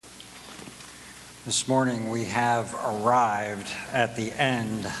This morning we have arrived at the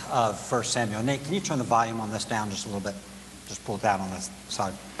end of 1 Samuel. Nate, can you turn the volume on this down just a little bit? Just pull it down on this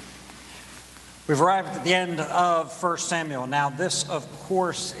side. We've arrived at the end of 1 Samuel. Now this, of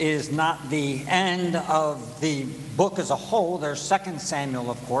course, is not the end of the book as a whole. There's 2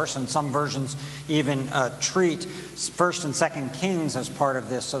 Samuel, of course, and some versions even treat 1 and 2 Kings as part of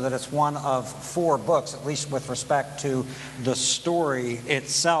this, so that it's one of 4 books, at least with respect to the story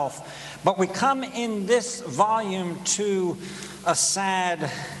itself. But we come in this volume to a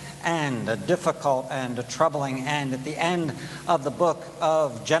sad end, a difficult end, a troubling end. At the end of the book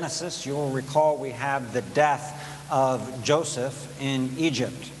of Genesis, you'll recall we have the death of Joseph in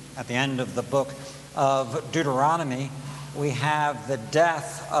Egypt. At the end of the book of Deuteronomy, we have the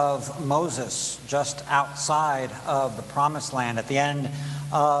death of Moses just outside of the Promised Land. At the end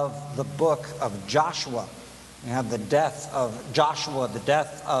of the book of Joshua, we have the death of Joshua, the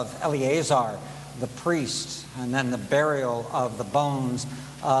death of Eleazar, the priest, and then the burial of the bones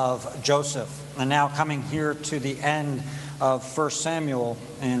of Joseph. And now coming here to the end of 1 Samuel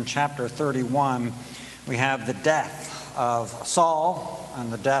in chapter 31, we have the death of Saul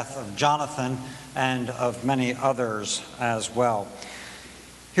and the death of Jonathan and of many others as well.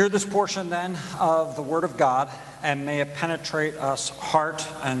 Hear this portion then of the Word of God, and may it penetrate us heart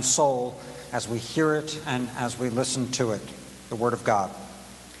and soul as we hear it and as we listen to it, the Word of God.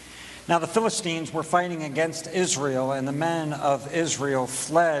 Now the Philistines were fighting against Israel, and the men of Israel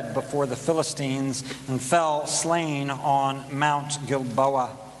fled before the Philistines and fell slain on Mount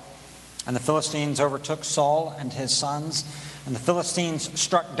Gilboa. And the Philistines overtook Saul and his sons, and the Philistines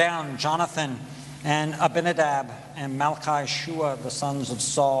struck down Jonathan and Abinadab and Malchi-Shua, the sons of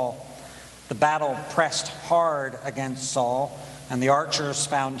Saul. The battle pressed hard against Saul, and the archers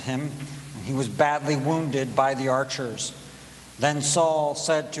found him. He was badly wounded by the archers. Then Saul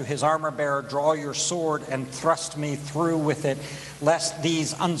said to his armor-bearer, "Draw your sword and thrust me through with it, lest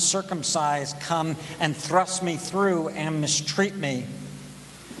these uncircumcised come and thrust me through and mistreat me."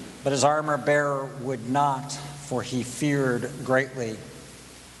 But his armor-bearer would not, for he feared greatly.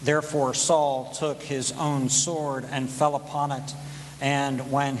 Therefore Saul took his own sword and fell upon it.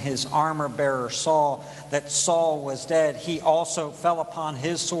 And when his armor-bearer saw that Saul was dead, he also fell upon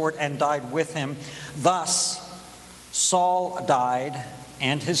his sword and died with him. Thus Saul died,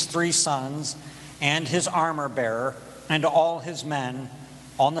 and his 3 sons, and his armor-bearer, and all his men,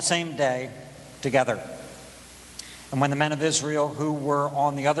 on the same day together. And when the men of Israel who were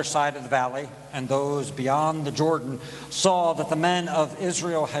on the other side of the valley, and those beyond the Jordan, saw that the men of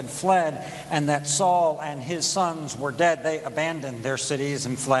Israel had fled, and that Saul and his sons were dead, they abandoned their cities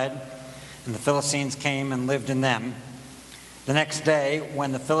and fled, and the Philistines came and lived in them. The next day,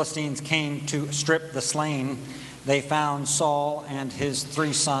 when the Philistines came to strip the slain, they found Saul and his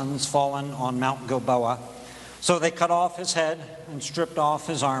 3 sons fallen on Mount Gilboa. So they cut off his head and stripped off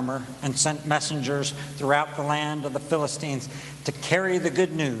his armor and sent messengers throughout the land of the Philistines to carry the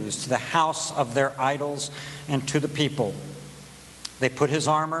good news to the house of their idols and to the people. They put his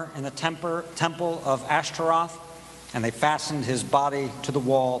armor in the temple of Ashtaroth, and they fastened his body to the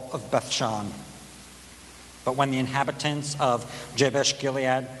wall of Bethshan. But when the inhabitants of Jabesh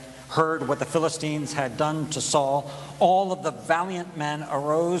Gilead heard what the Philistines had done to Saul, all of the valiant men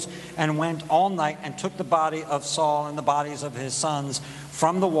arose and went all night and took the body of Saul and the bodies of his sons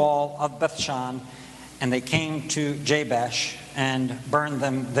from the wall of Bethshan, and they came to Jabesh and burned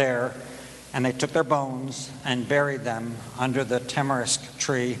them there. And they took their bones and buried them under the tamarisk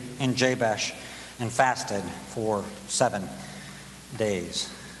tree in Jabesh and fasted for 7 days.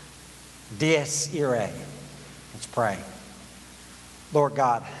 Dies irae. Let's pray. Lord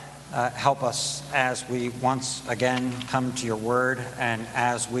God, help us as we once again come to your word, and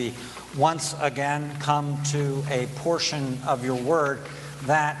as we once again come to a portion of your word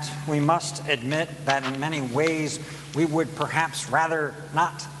that we must admit that in many ways we would perhaps rather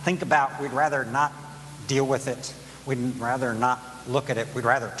not think about, we'd rather not deal with it, we'd rather not look at it, we'd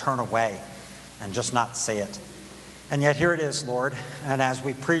rather turn away and just not say it. And yet here it is, Lord, and as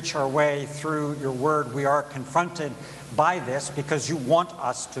we preach our way through your word, we are confronted by this because you want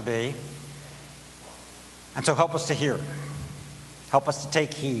us to be. And so help us to hear. Help us to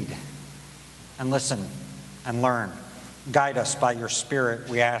take heed and listen and learn. Guide us by your Spirit,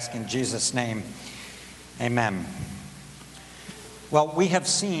 we ask in Jesus' name. Amen. Well, we have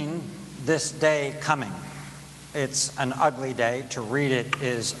seen this day coming. It's an ugly day. To read it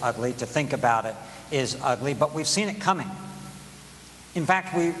is ugly. To think about it is ugly, but we've seen it coming. In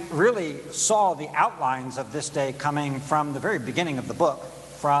fact, we really saw the outlines of this day coming from the very beginning of the book,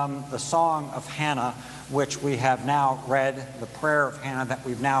 from the Song of Hannah, which we have now read, the prayer of Hannah that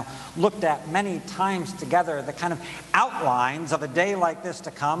we've now looked at many times together, the kind of outlines of a day like this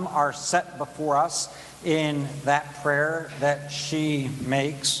to come are set before us in that prayer that she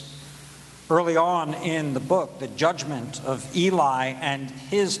makes. Early on in the book, the judgment of Eli and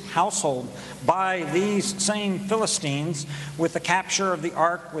his household by these same Philistines, with the capture of the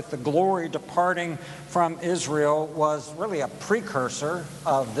ark, with the glory departing from Israel, was really a precursor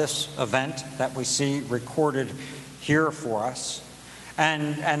of this event that we see recorded here for us.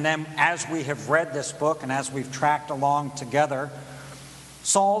 And then as we have read this book and as we've tracked along together,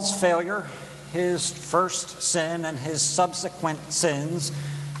 Saul's failure, his first sin and his subsequent sins,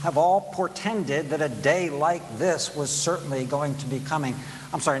 have all portended that a day like this was certainly going to be coming.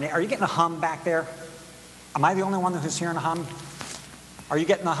 I'm sorry, Nate, are you getting a hum back there? Am I the only one who's hearing a hum? Are you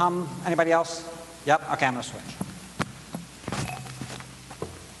getting a hum? Anybody else? Yep, okay, I'm going to switch.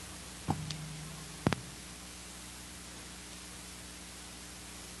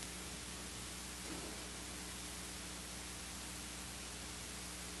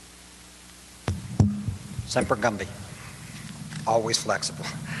 Semper Gumby. Always flexible.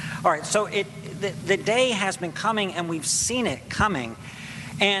 All right, so the day has been coming, and we've seen it coming.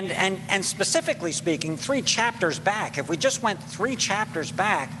 And specifically speaking, 3 chapters back, if we just went 3 chapters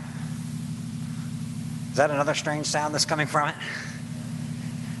back, is that another strange sound that's coming from it?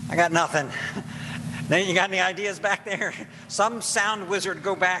 I got nothing. Nate, you got any ideas back there? Some sound wizard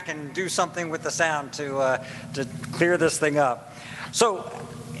go back and do something with the sound to clear this thing up. So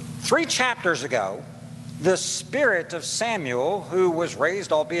 3 chapters ago, the spirit of Samuel, who was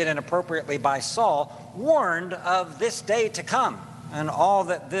raised, albeit inappropriately, by Saul, warned of this day to come and all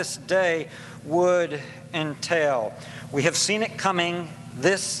that this day would entail. We have seen it coming,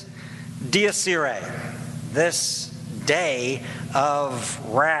 this Dies Irae, this day of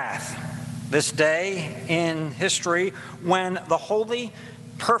wrath, this day in history when the holy,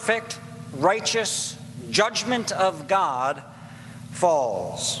 perfect, righteous judgment of God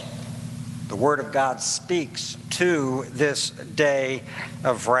falls. The Word of God speaks to this day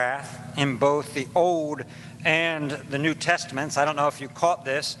of wrath in both the Old and the New Testaments. I don't know if you caught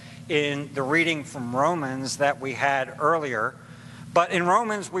this in the reading from Romans that we had earlier, but in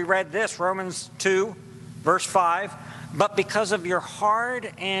Romans we read this, Romans 2, verse 5, "But because of your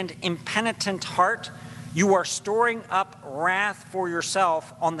hard and impenitent heart, you are storing up wrath for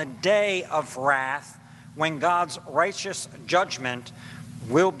yourself on the day of wrath when God's righteous judgment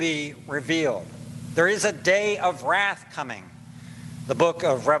will be revealed." There is a day of wrath coming. The book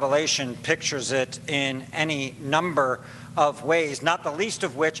of Revelation pictures it in any number of ways, not the least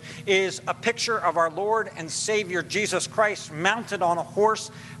of which is a picture of our Lord and Savior Jesus Christ mounted on a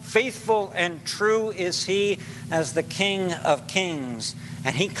horse. Faithful and true is he as the King of Kings,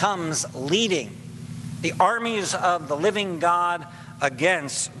 and he comes leading the armies of the living God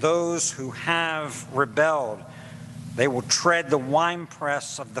against those who have rebelled. They will tread the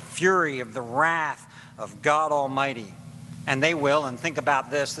winepress of the fury of the wrath of God Almighty. And they will, and think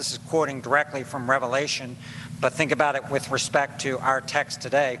about this is quoting directly from Revelation, but think about it with respect to our text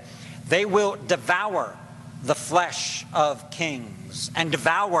today. They will devour the flesh of kings, and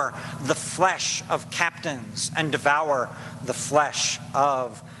devour the flesh of captains, and devour the flesh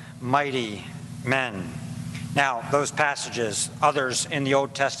of mighty men. Now, those passages, others in the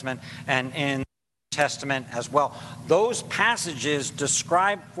Old Testament and in Testament as well. Those passages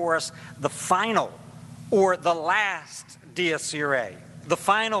describe for us the final or the last Dies Irae, the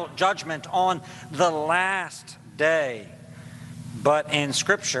final judgment on the last day. But in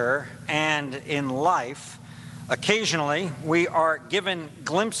Scripture and in life, occasionally we are given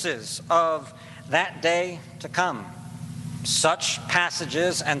glimpses of that day to come. Such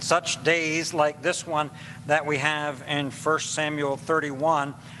passages and such days like this one that we have in 1 Samuel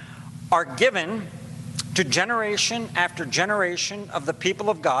 31 are given to generation after generation of the people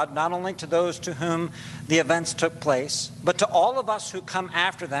of God, not only to those to whom the events took place, but to all of us who come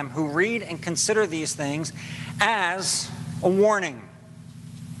after them, who read and consider these things as a warning,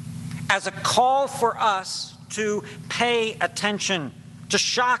 as a call for us to pay attention, to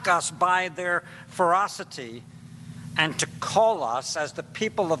shock us by their ferocity, and to call us as the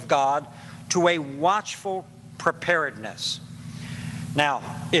people of God to a watchful preparedness. Now,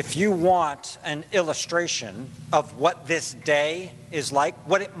 if you want an illustration of what this day is like,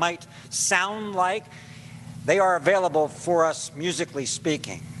 what it might sound like, they are available for us musically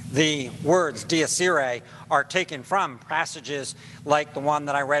speaking. The words Dies Irae are taken from passages like the one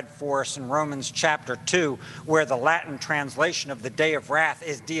that I read for us in Romans chapter 2, where the Latin translation of the day of wrath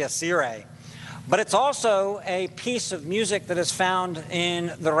is Dies Irae. but it's also a piece of music that is found in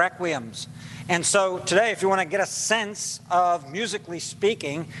the requiems. And so today, if you want to get a sense of, musically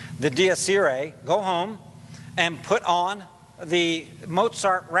speaking, the Dies Irae, go home and put on the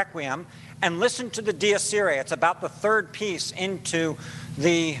Mozart Requiem and listen to the Dies Irae. It's about the third piece into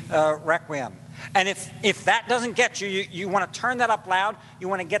the Requiem. And if that doesn't get you, you want to turn that up loud, you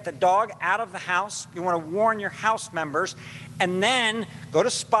want to get the dog out of the house, you want to warn your house members, and then go to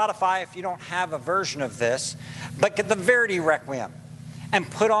Spotify if you don't have a version of this, but get the Verdi Requiem and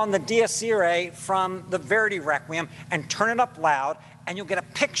put on the Dies Irae from the Verdi Requiem and turn it up loud, and you'll get a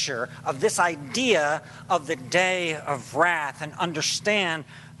picture of this idea of the day of wrath and understand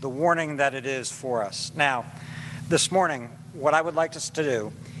the warning that it is for us. Now, this morning, what I would like us to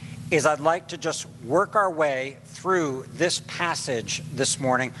do is I'd like to just work our way through this passage this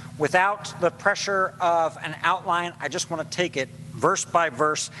morning without the pressure of an outline. I just want to take it verse by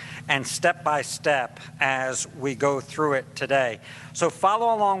verse and step by step as we go through it today. So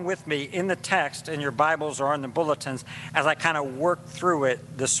follow along with me in the text in your Bibles or in the bulletins as I kind of work through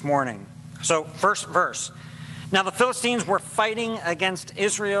it this morning. So first verse. Now the Philistines were fighting against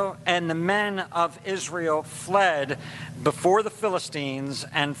Israel, and the men of Israel fled before the Philistines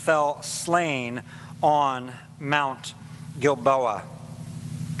and fell slain on Mount Gilboa.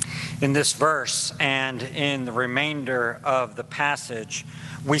 In this verse and in the remainder of the passage,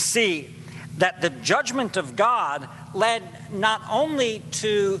 we see that the judgment of God led not only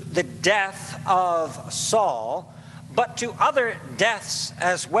to the death of Saul, but to other deaths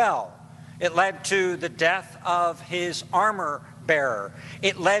as well. It led to the death of his armor bearer.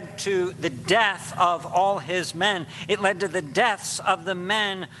 It led to the death of all his men. It led to the deaths of the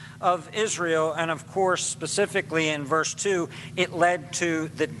men of Israel. And of course, specifically in verse 2, it led to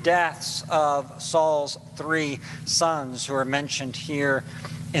the deaths of Saul's 3 sons who are mentioned here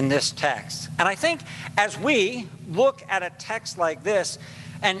in this text. And I think as we look at a text like this,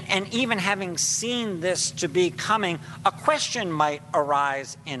 and even having seen this to be coming, a question might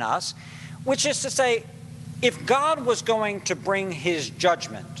arise in us, which is to say, if God was going to bring his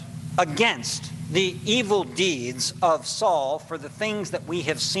judgment against the evil deeds of Saul for the things that we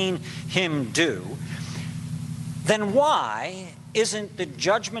have seen him do, then why isn't the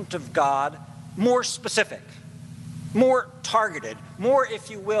judgment of God more specific, more targeted, more, if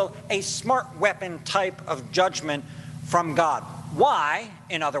you will, a smart weapon type of judgment from God? Why,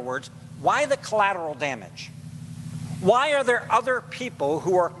 in other words, why the collateral damage? Why are there other people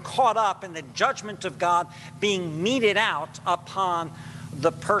who are caught up in the judgment of God being meted out upon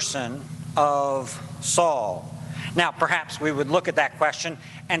the person of Saul? Now, perhaps we would look at that question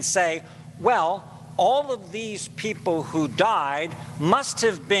and say, well, all of these people who died must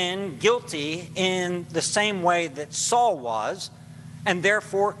have been guilty in the same way that Saul was, and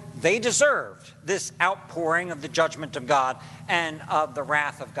therefore they deserved this outpouring of the judgment of God and of the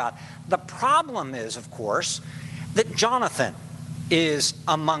wrath of God. The problem is, of course, that Jonathan is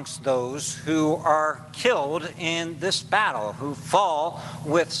amongst those who are killed in this battle, who fall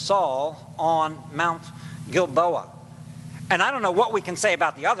with Saul on Mount Gilboa. And I don't know what we can say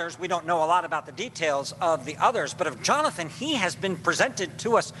about the others. We don't know a lot about the details of the others. But of Jonathan, he has been presented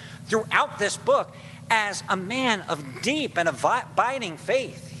to us throughout this book as a man of deep and abiding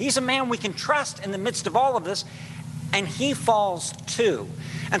faith. He's a man we can trust in the midst of all of this, and he falls too.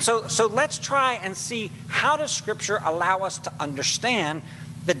 And so let's try and see, how does Scripture allow us to understand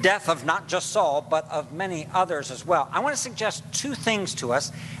the death of not just Saul, but of many others as well? I want to suggest 2 things to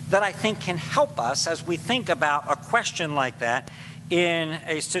us that I think can help us as we think about a question like that in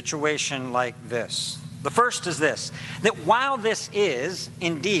a situation like this. The first is this, that while this is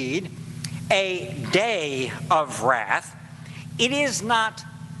indeed a day of wrath, it is not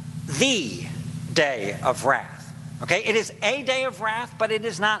the day of wrath. Okay, it is a day of wrath, but it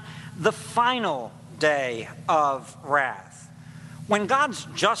is not the final day of wrath. When God's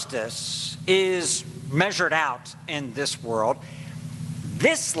justice is measured out in this world,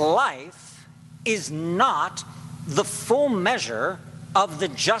 this life is not the full measure of the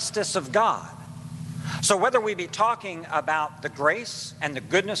justice of God. So whether we be talking about the grace and the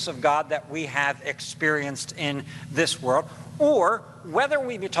goodness of God that we have experienced in this world, or whether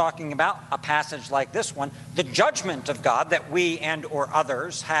we be talking about a passage like this one, the judgment of God that we and or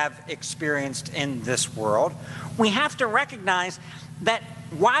others have experienced in this world, we have to recognize that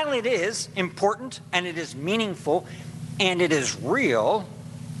while it is important and it is meaningful and it is real,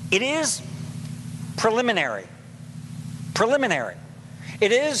 it is preliminary. Preliminary.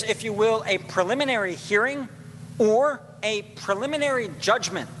 It is, if you will, a preliminary hearing or a preliminary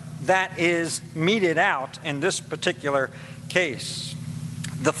judgment that is meted out in this particular case.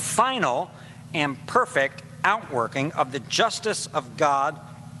 The final and perfect outworking of the justice of God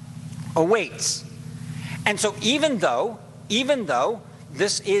awaits. And so even though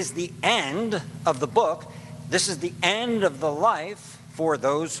this is the end of the book, this is the end of the life for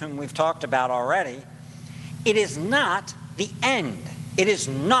those whom we've talked about already, it is not the end. It is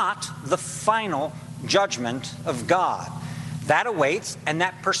not the final judgment of God. That awaits, and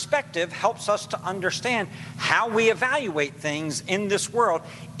that perspective helps us to understand how we evaluate things in this world,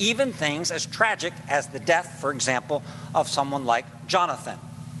 even things as tragic as the death, for example, of someone like Jonathan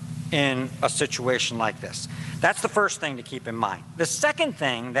in a situation like this. That's the first thing to keep in mind. The second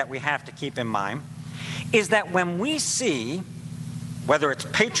thing that we have to keep in mind is that when we see, whether it's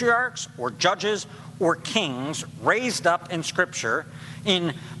patriarchs or judges or kings raised up in Scripture,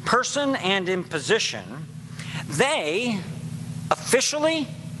 in person and in position, they officially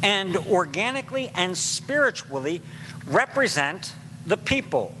and organically and spiritually represent the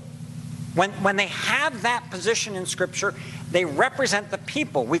people. When they have that position in Scripture, they represent the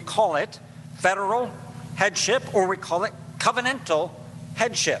people. We call it federal headship, or we call it covenantal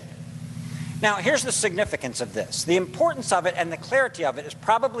headship. Now, here's the significance of this. The importance of it and the clarity of it is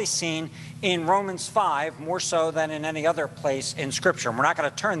probably seen in Romans 5 more so than in any other place in Scripture. And we're not going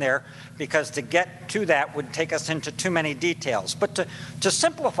to turn there because to get to that would take us into too many details. But to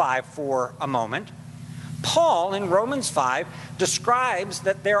simplify for a moment, Paul in Romans 5 describes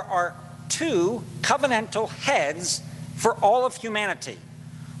that there are two covenantal heads for all of humanity.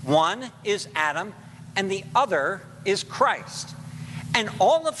 One is Adam, and the other is Christ. And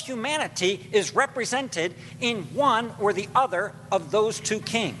all of humanity is represented in one or the other of those two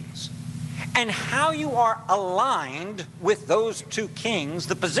kings. And how you are aligned with those two kings,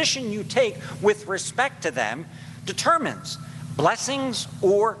 the position you take with respect to them, determines blessings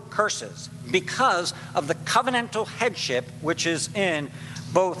or curses because of the covenantal headship which is in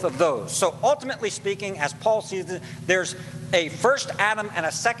both of those. So ultimately speaking, as Paul sees it, there's a first Adam and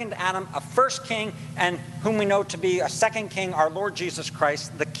a second Adam, a first king, and whom we know to be a second king, our Lord Jesus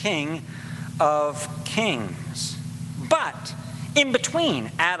Christ, the King of Kings. But in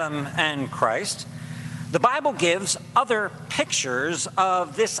between Adam and Christ, the Bible gives other pictures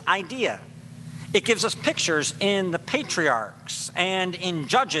of this idea. It gives us pictures in the patriarchs and in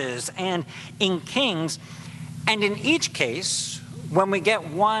judges and in kings. And in each case, when we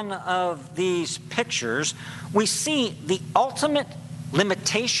get one of these pictures, we see the ultimate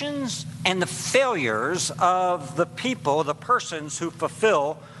limitations and the failures of the people, the persons who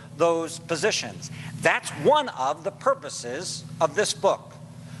fulfill those positions. That's one of the purposes of this book.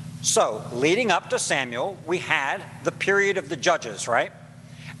 So, leading up to Samuel, we had the period of the judges, right?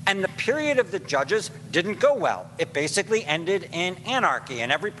 And the period of the judges didn't go well. It basically ended in anarchy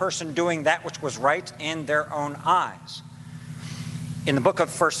and every person doing that which was right in their own eyes. In the book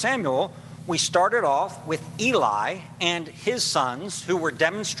of 1 Samuel, we started off with Eli and his sons, who were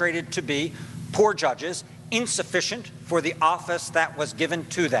demonstrated to be poor judges, insufficient for the office that was given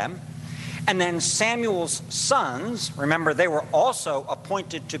to them. And then Samuel's sons, remember, they were also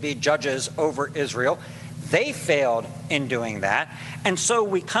appointed to be judges over Israel. They failed in doing that. And so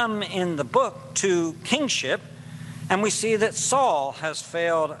we come in the book to kingship, and we see that Saul has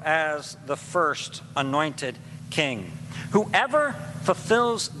failed as the first anointed king. Whoever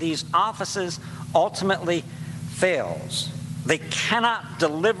fulfills these offices ultimately fails. They cannot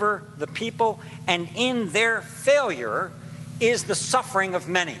deliver the people, and in their failure is the suffering of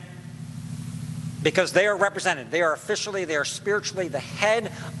many. Because they are represented. They are officially, they are spiritually the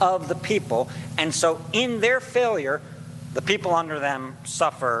head of the people. And so in their failure, the people under them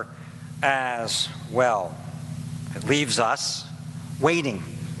suffer as well. It leaves us waiting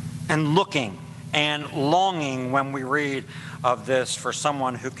and looking and longing when we read of this for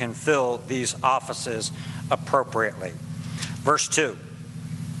someone who can fill these offices appropriately. Verse 2,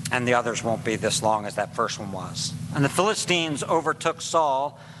 and the others won't be this long as that first one was. And the Philistines overtook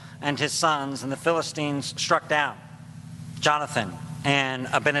Saul and his sons, and the Philistines struck down Jonathan and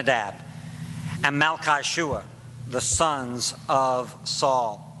Abinadab and Malchishua, the sons of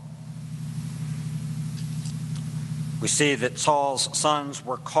Saul. We see that Saul's sons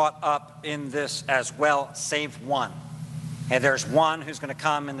were caught up in this as well, save one. And there's one who's going to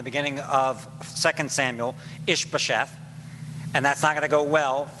come in the beginning of 2 Samuel, Ishbosheth. And that's not going to go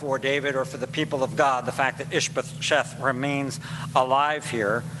well for David or for the people of God, the fact that Ishbosheth remains alive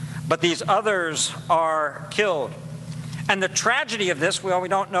here. But these others are killed. And the tragedy of this, we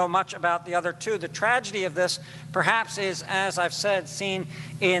don't know much about the other two. The tragedy of this perhaps is, as I've said, seen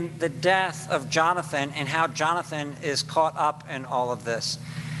in the death of Jonathan and how Jonathan is caught up in all of this.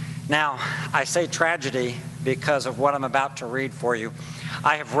 Now, I say tragedy because of what I'm about to read for you.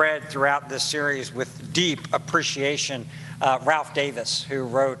 I have read throughout this series with deep appreciation Ralph Davis, who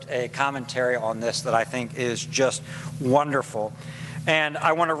wrote a commentary on this that I think is just wonderful. And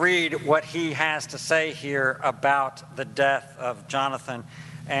I want to read what he has to say here about the death of Jonathan.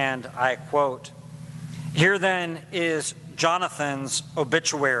 And I quote, "Here then is Jonathan's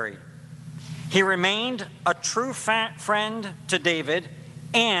obituary. He remained a true friend to David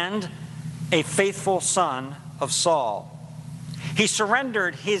and a faithful son of Saul. He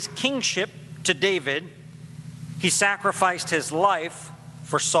surrendered his kingship to David. He sacrificed his life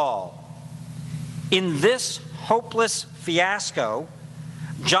for Saul. In this hopeless fiasco,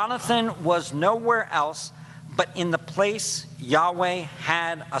 Jonathan was nowhere else but in the place Yahweh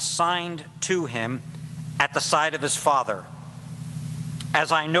had assigned to him at the side of his father.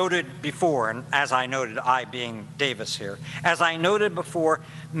 As I noted before, and as I noted, I being Davis here, as I noted before,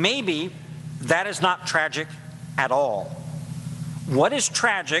 maybe that is not tragic at all. What is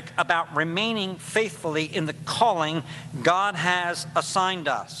tragic about remaining faithfully in the calling God has assigned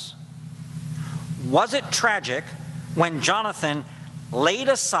us? Was it tragic when Jonathan laid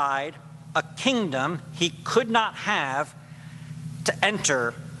aside a kingdom he could not have to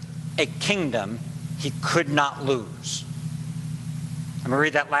enter a kingdom he could not lose?" Let me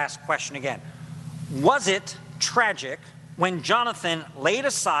read that last question again. Was it tragic when Jonathan laid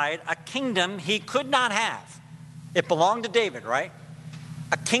aside a kingdom he could not have? It belonged to David, right?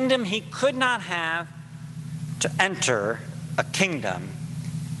 A kingdom he could not have to enter a kingdom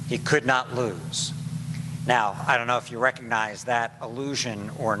he could not lose. Now, I don't know if you recognize that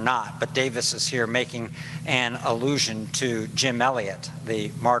allusion or not, but Davis is here making an allusion to Jim Elliot,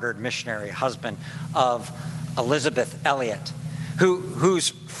 the martyred missionary husband of Elizabeth Elliot, whose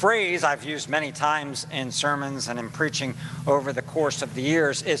phrase I've used many times in sermons and in preaching over the course of the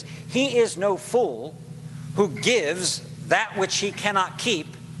years is, "He is no fool who gives that which he cannot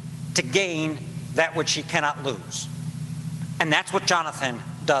keep to gain that which he cannot lose." And that's what Jonathan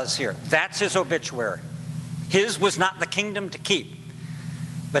does here. That's his obituary. His was not the kingdom to keep,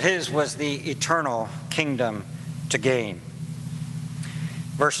 but his was the eternal kingdom to gain.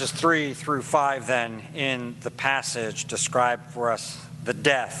 Verses 3 through 5 then in the passage describe for us the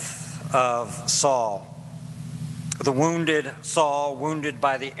death of Saul. The wounded Saul, wounded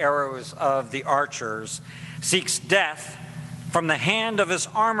by the arrows of the archers, seeks death from the hand of his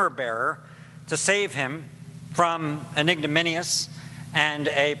armor-bearer to save him from an ignominious and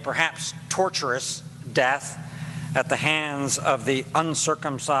a perhaps torturous death at the hands of the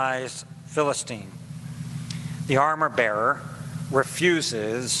uncircumcised Philistine. The armor-bearer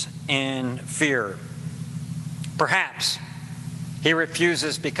refuses in fear. Perhaps he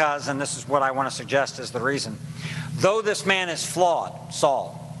refuses because, and this is what I want to suggest is the reason, though this man is flawed,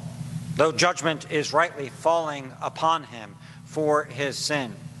 Saul, though judgment is rightly falling upon him for his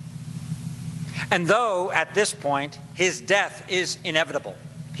sin, and though at this point his death is inevitable,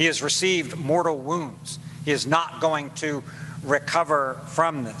 he has received mortal wounds, he is not going to recover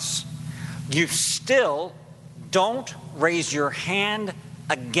from this, you still don't raise your hand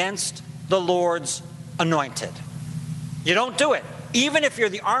against the Lord's anointed. You don't do it. Even if you're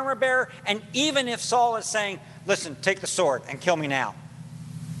the armor bearer, and even if Saul is saying, "Listen, take the sword and kill me now."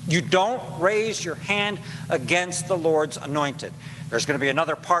 You don't raise your hand against the Lord's anointed. There's going to be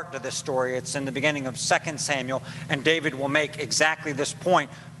another part to this story. It's in the beginning of 2 Samuel, and David will make exactly this point.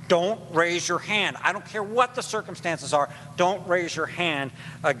 Don't raise your hand. I don't care what the circumstances are. Don't raise your hand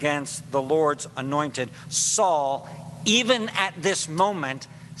against the Lord's anointed. Saul, even at this moment,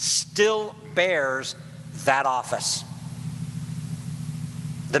 still bears that office.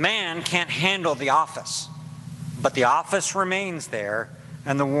 The man can't handle the office, but the office remains there,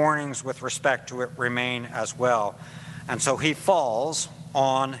 and the warnings with respect to it remain as well. And so he falls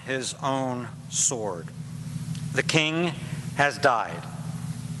on his own sword. The king has died.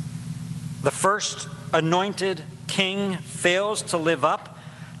 The first anointed king fails to live up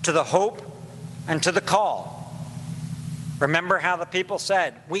to the hope and to the call. Remember how the people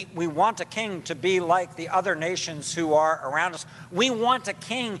said, we want a king to be like the other nations who are around us. We want a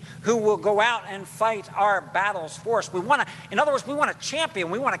king who will go out and fight our battles for us. In other words, we want a champion.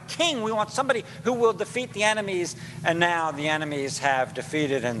 We want a king. We want somebody who will defeat the enemies. And now the enemies have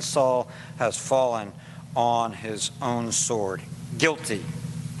defeated, and Saul has fallen on his own sword. Guilty,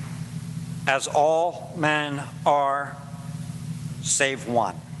 as all men are, save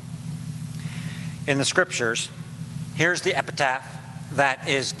one. In the scriptures, here's the epitaph that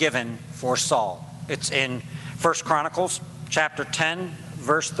is given for Saul. It's in 1 Chronicles chapter 10,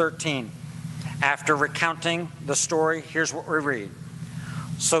 verse 13. After recounting the story, here's what we read.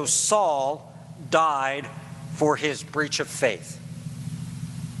 So Saul died for his breach of faith.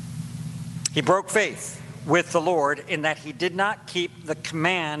 He broke faith with the Lord in that he did not keep the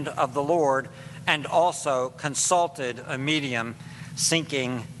command of the Lord and also consulted a medium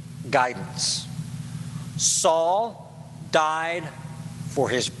seeking guidance. Saul died for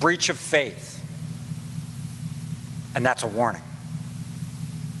his breach of faith. And that's a warning.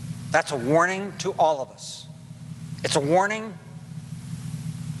 That's a warning to all of us. It's a warning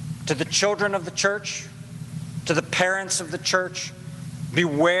to the children of the church, to the parents of the church.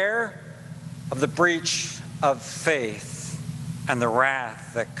 Beware of the breach of faith and the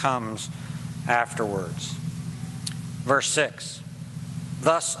wrath that comes afterwards. Verse 6,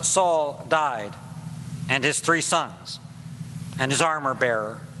 thus Saul died, and his 3 sons, and his armor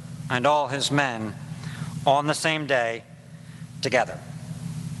bearer, and all his men, on the same day together.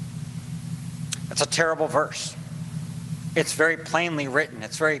 It's a terrible verse. It's very plainly written.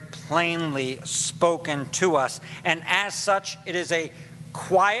 It's very plainly spoken to us. And as such, it is a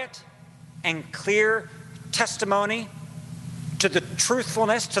quiet and clear testimony to the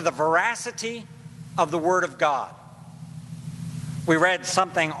truthfulness, to the veracity of the Word of God. We read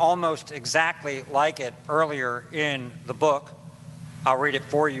something almost exactly like it earlier in the book. I'll read it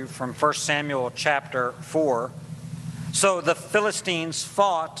for you from 1 Samuel chapter 4. So the Philistines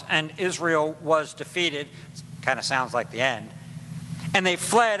fought, and Israel was defeated. Kind of sounds like the end. And they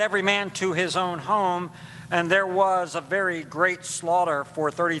fled, every man to his own home, and there was a very great slaughter,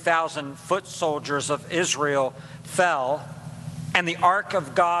 for 30,000 foot soldiers of Israel fell. And the ark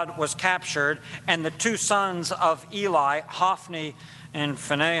of God was captured, and the 2 sons of Eli, Hophni and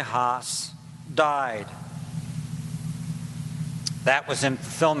Phinehas, died. That was in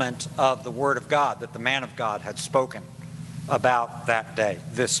fulfillment of the word of God that the man of God had spoken about that day.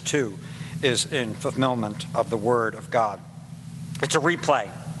 This too is in fulfillment of the word of God. It's a replay.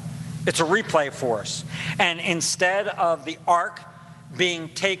 It's a replay for us. And instead of the ark being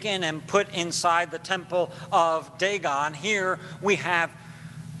taken and put inside the temple of Dagon, here we have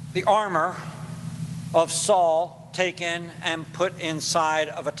the armor of Saul taken and put inside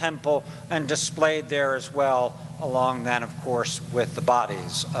of a temple and displayed there as well, along then, of course, with the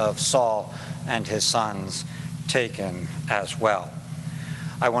bodies of Saul and his sons taken as well.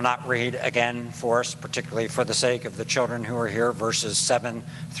 I will not read again for us, particularly for the sake of the children who are here, verses 7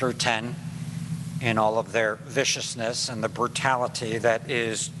 through 10, in all of their viciousness and the brutality that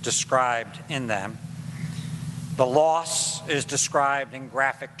is described in them. The loss is described in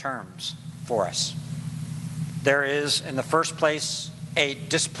graphic terms for us. There is, in the first place, a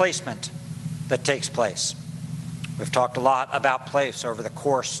displacement that takes place. We've talked a lot about place over the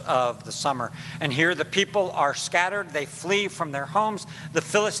course of the summer. And here the people are scattered. They flee from their homes. The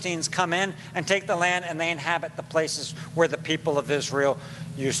Philistines come in and take the land, and they inhabit the places where the people of Israel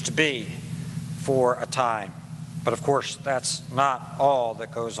used to be for a time. But of course, that's not all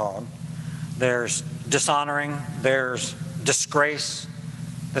that goes on. There's dishonoring, there's disgrace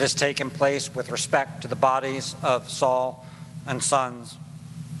that has taken place with respect to the bodies of Saul and sons.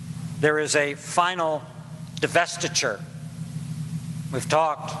 There is a final divestiture. We've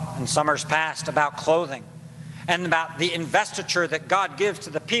talked in summers past about clothing and about the investiture that God gives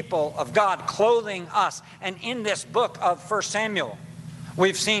to the people of God, clothing us. And in this book of 1 Samuel,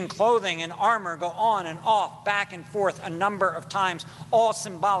 we've seen clothing and armor go on and off, back and forth a number of times, all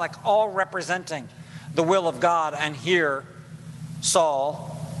symbolic, all representing the will of God. And here,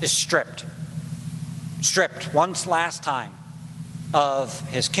 Saul is stripped once last time of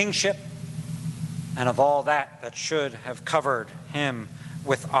his kingship and of all that should have covered him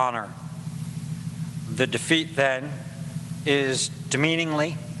with honor. The defeat then is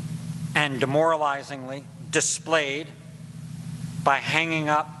demeaningly and demoralizingly displayed by hanging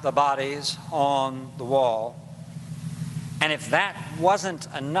up the bodies on the wall. And if that wasn't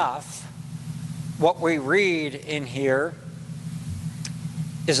enough, what we read in here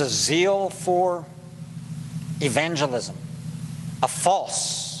is a zeal for evangelism, a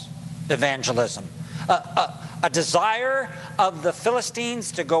false evangelism, a desire of the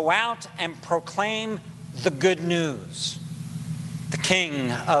Philistines to go out and proclaim the good news. The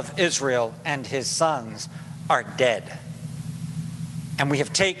king of Israel and his sons are dead. And we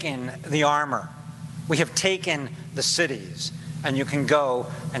have taken the armor. We have taken the cities. And you can go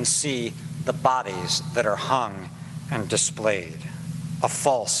and see the bodies that are hung and displayed. A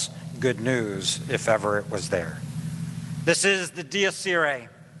false good news, if ever it was there. This is the Dies Irae,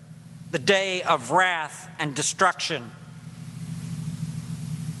 the day of wrath and destruction.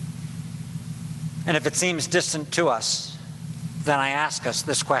 And if it seems distant to us, then I ask us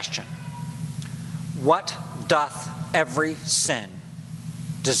this question: what doth every sin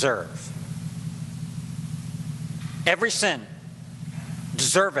deserve. Every sin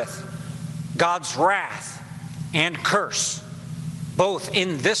deserveth God's wrath and curse, both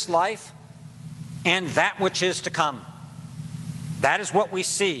in this life and that which is to come. That is what we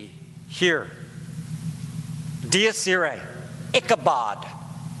see here. Dies irae, Ichabod.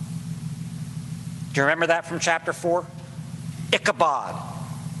 Do you remember that from chapter 4? Ichabod.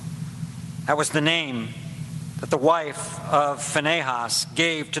 That was the name that the wife of Phinehas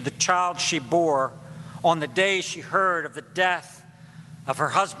gave to the child she bore on the day she heard of the death of her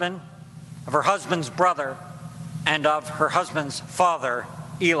husband's brother, and of her husband's father,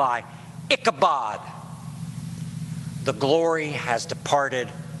 Eli. Ichabod. The glory has departed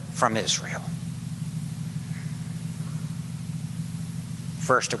from Israel.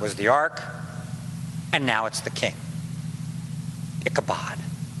 First it was the ark, and now it's the king. Ichabod.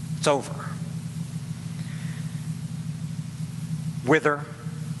 It's over. Whither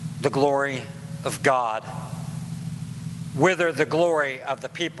the glory of God, whither the glory of the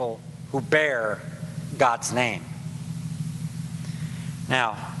people who bear God's name.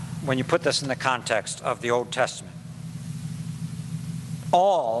 Now, when you put this in the context of the Old Testament,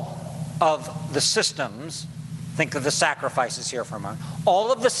 all of the systems, think of the sacrifices here for a moment,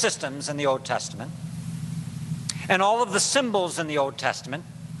 all of the systems in the Old Testament, and all of the symbols in the Old Testament,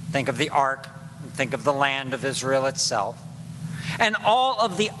 think of the ark, think of the land of Israel itself, and all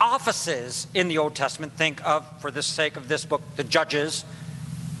of the offices in the Old Testament, think of, for the sake of this book, the judges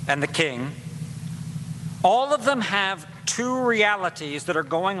and the king. All of them have two realities that are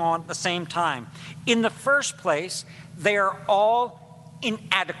going on at the same time. In the first place, they are all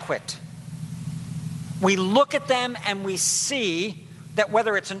inadequate. We look at them and we see that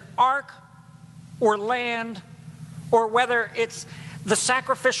whether it's an ark or land, or whether it's the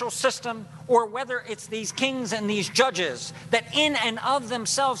sacrificial system, or whether it's these kings and these judges, that in and of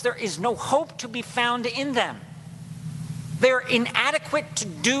themselves there is no hope to be found in them. They're inadequate to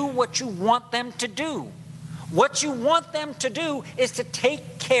do what you want them to do. What you want them to do is to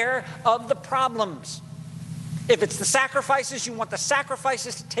take care of the problems. If it's the sacrifices, you want the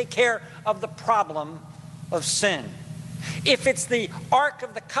sacrifices to take care of the problem of sin. If it's the Ark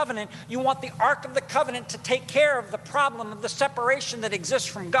of the Covenant, you want the Ark of the Covenant to take care of the problem of the separation that exists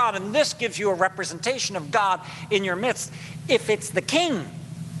from God, and this gives you a representation of God in your midst. If it's the king,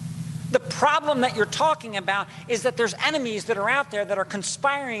 the problem that you're talking about is that there's enemies that are out there that are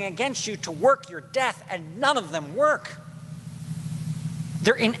conspiring against you to work your death, and none of them work.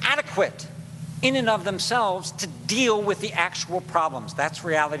 They're inadequate in and of themselves to deal with the actual problems. That's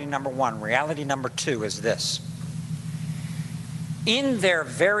reality number one. Reality number two is this. In their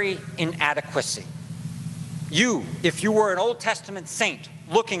very inadequacy, you, if you were an Old Testament saint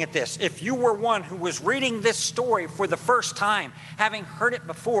looking at this, if you were one who was reading this story for the first time, having heard it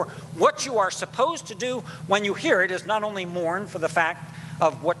before, what you are supposed to do when you hear it is not only mourn for the fact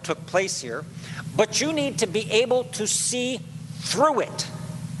of what took place here, but you need to be able to see through it.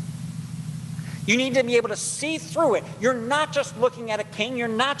 You need to be able to see through it. You're not just looking at a king. You're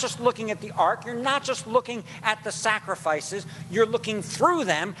not just looking at the ark. You're not just looking at the sacrifices. You're looking through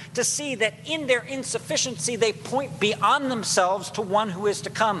them to see that in their insufficiency, they point beyond themselves to one who is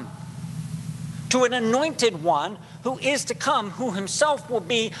to come, to an anointed one who is to come, who himself will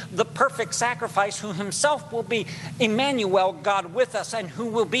be the perfect sacrifice, who himself will be Emmanuel, God with us, and who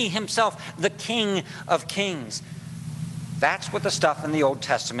will be himself the King of Kings. That's what the stuff in the Old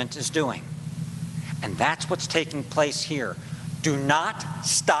Testament is doing. And that's what's taking place here. Do not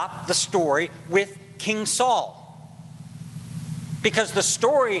stop the story with King Saul, because the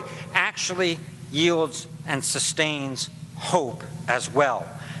story actually yields and sustains hope as well.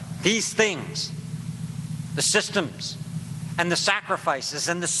 These things, the systems and the sacrifices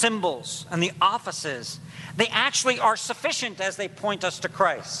and the symbols and the offices, they actually are sufficient as they point us to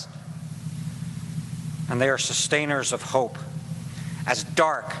Christ. And they are sustainers of hope. As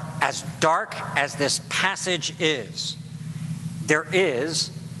dark as this passage is, there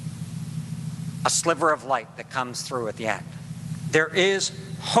is a sliver of light that comes through at the end. There is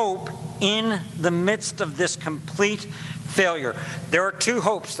hope in the midst of this complete failure. There are two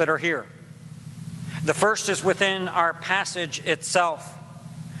hopes that are here. The first is within our passage itself.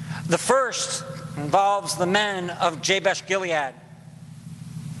 The first involves the men of Jabesh Gilead.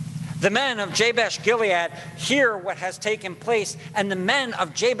 The men of Jabesh Gilead hear what has taken place, and the men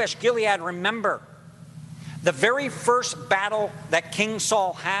of Jabesh Gilead remember. The very first battle that King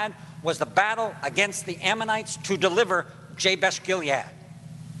Saul had was the battle against the Ammonites to deliver Jabesh Gilead.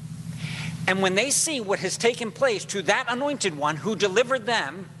 And when they see what has taken place to that anointed one who delivered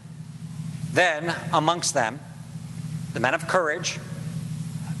them, then amongst them, the men of courage,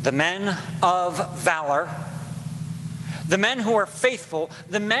 the men of valor, the men who are faithful,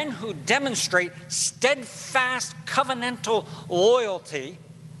 the men who demonstrate steadfast covenantal loyalty,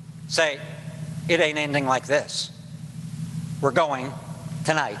 say, it ain't ending like this. We're going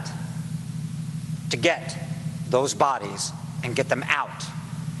tonight to get those bodies and get them out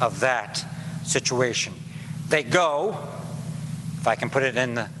of that situation. They go, if I can put it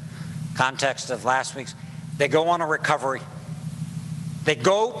in the context of last week's, they go on a recovery. They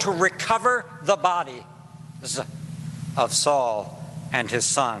go to recover the bodies of Saul and his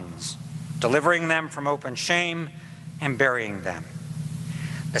sons, delivering them from open shame and burying them.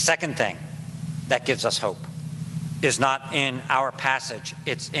 The second thing that gives us hope is not in our passage.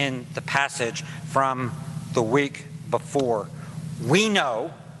 It's in the passage from the week before. We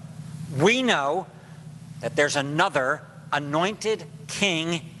know that there's another anointed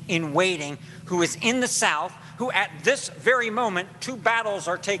king in waiting who is in the south, who at this very moment, two battles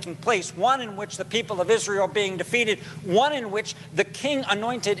are taking place, one in which the people of Israel are being defeated, one in which the king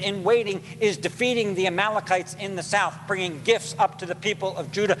anointed in waiting is defeating the Amalekites in the south, bringing gifts up to the people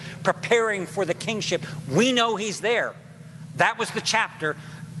of Judah, preparing for the kingship. We know he's there. That was the chapter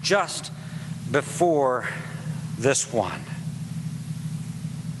just before this one.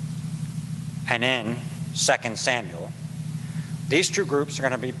 And in 2 Samuel, these two groups are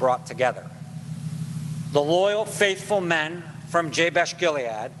going to be brought together. The loyal, faithful men from Jabesh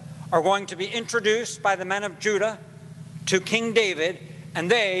Gilead are going to be introduced by the men of Judah to King David, and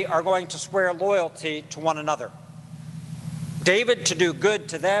they are going to swear loyalty to one another. David to do good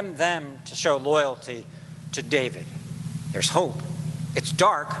to them, them to show loyalty to David. There's hope. It's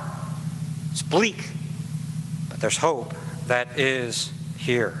dark, it's bleak, but there's hope that is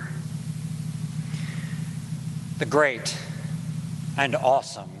here. The great and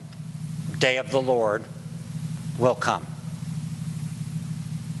awesome day of the Lord will come.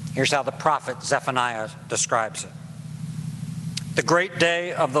 Here's how the prophet Zephaniah describes it. The great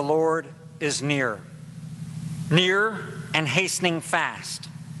day of the Lord is near and hastening fast.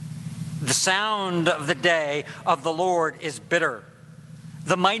 The sound of the day of the Lord is bitter.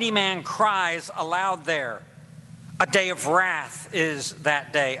 The mighty man cries aloud there. A day of wrath is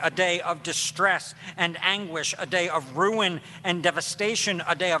that day, a day of distress and anguish, a day of ruin and devastation,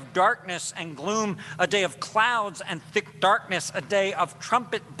 a day of darkness and gloom, a day of clouds and thick darkness, a day of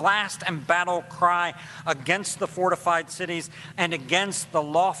trumpet blast and battle cry against the fortified cities and against the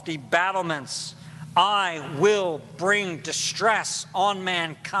lofty battlements. I will bring distress on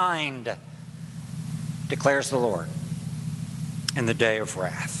mankind, declares the Lord, in the day of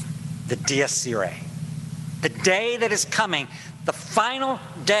wrath, the Dies Irae. The day that is coming, the final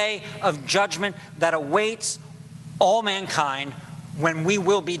day of judgment that awaits all mankind when we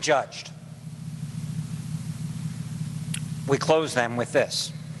will be judged. We close then with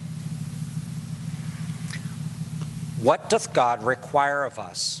this. What doth God require of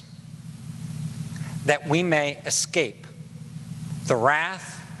us that we may escape the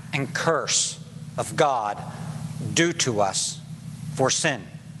wrath and curse of God due to us for sin?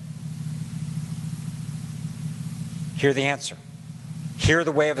 Hear the answer. Hear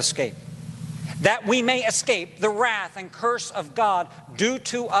the way of escape. That we may escape the wrath and curse of God due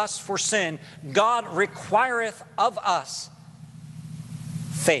to us for sin, God requireth of us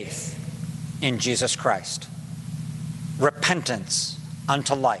faith in Jesus Christ, repentance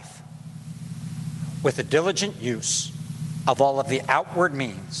unto life, with a diligent use of all of the outward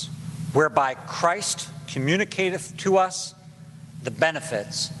means, whereby Christ communicateth to us the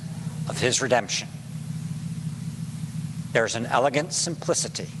benefits of his redemption. There's an elegant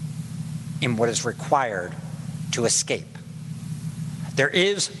simplicity in what is required to escape. There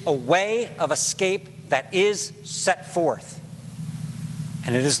is a way of escape that is set forth,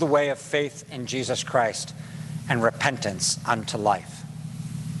 and it is the way of faith in Jesus Christ and repentance unto life.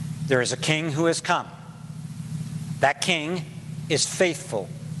 There is a king who has come. That king is faithful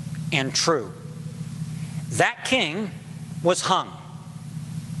and true. That king was hung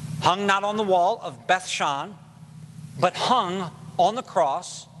not on the wall of Bethshan, but hung on the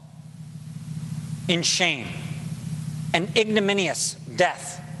cross in shame, an ignominious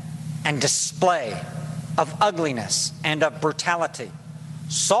death and display of ugliness and of brutality.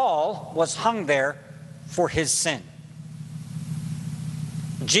 Saul was hung there for his sin.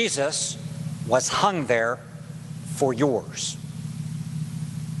 Jesus was hung there for yours.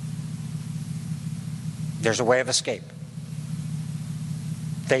 There's a way of escape.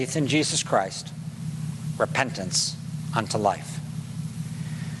 Faith in Jesus Christ, repentance unto life.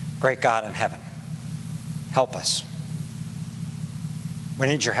 Great God in heaven, help us. We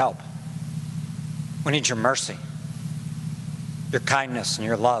need your help. We need your mercy. your kindness and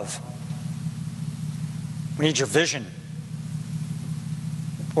your love. We need your vision.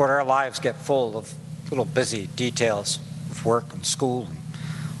 Lord, our lives get full of little busy details of work and school and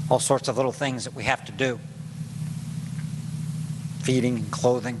all sorts of little things that we have to do. Feeding and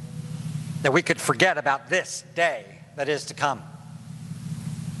clothing. That we could forget about this day that is to come.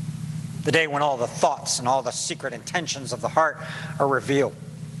 The day when all the thoughts and all the secret intentions of the heart are revealed.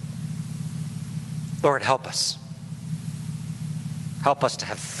 Lord, help us. Help us to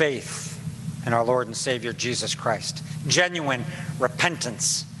have faith in our Lord and Savior Jesus Christ, genuine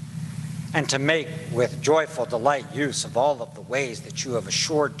repentance, and to make with joyful delight use of all of the ways that you have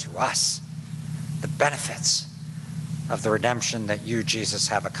assured to us the benefits of the redemption that you, Jesus,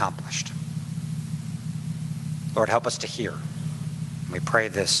 have accomplished. Lord, help us to hear. We pray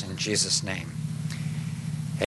this in Jesus' name.